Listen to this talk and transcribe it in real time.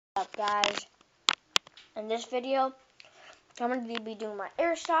What's up, guys? In this video, I'm going to be doing my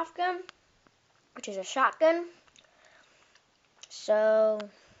airsoft gun, which is a shotgun. So,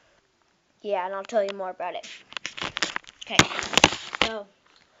 yeah, and I'll tell you more about it. Okay, so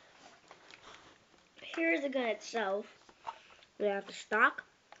here's the gun itself. We have the stock.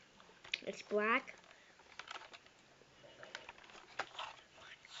 It's black.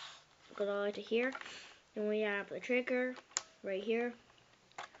 Goes all the way to here. Then we have the trigger right here.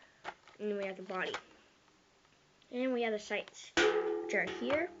 And then we have the body. And then we have the sights, which are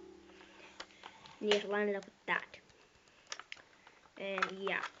here. And you have to line it up with that. And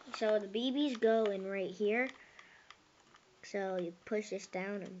yeah, so the BBs go in right here. So you push this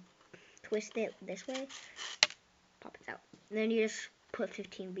down and twist it this way, pop it out. And then you just put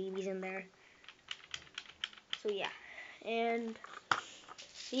 15 BBs in there. So yeah, and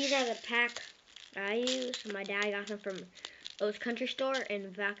these are the pack I use. My dad got them from O's Country Store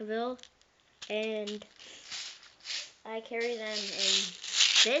in Vacaville. And I carry them in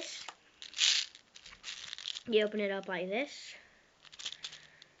this. You open it up like this.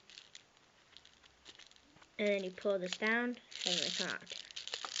 And then you pull this down and they come out.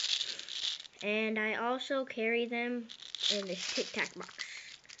 And I also carry them in this Tic Tac box.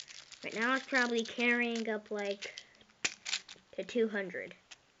 Right now it's probably carrying up like to 200.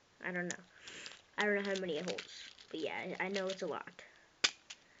 I don't know. I don't know how many it holds. But yeah, I know it's a lot.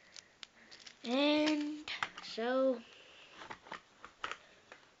 And so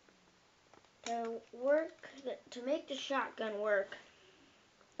to make the shotgun work.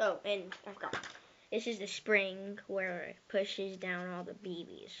 Oh, and I forgot. This is the spring where it pushes down all the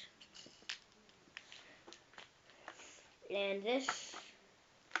BBs. And this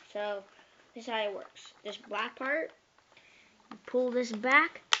is how it works. This black part, you pull this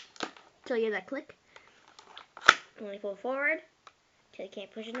back till you hear that click. And then you pull it forward till you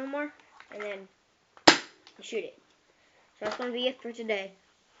can't push it no more. And then you shoot it. So that's going to be it for today.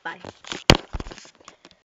 Bye.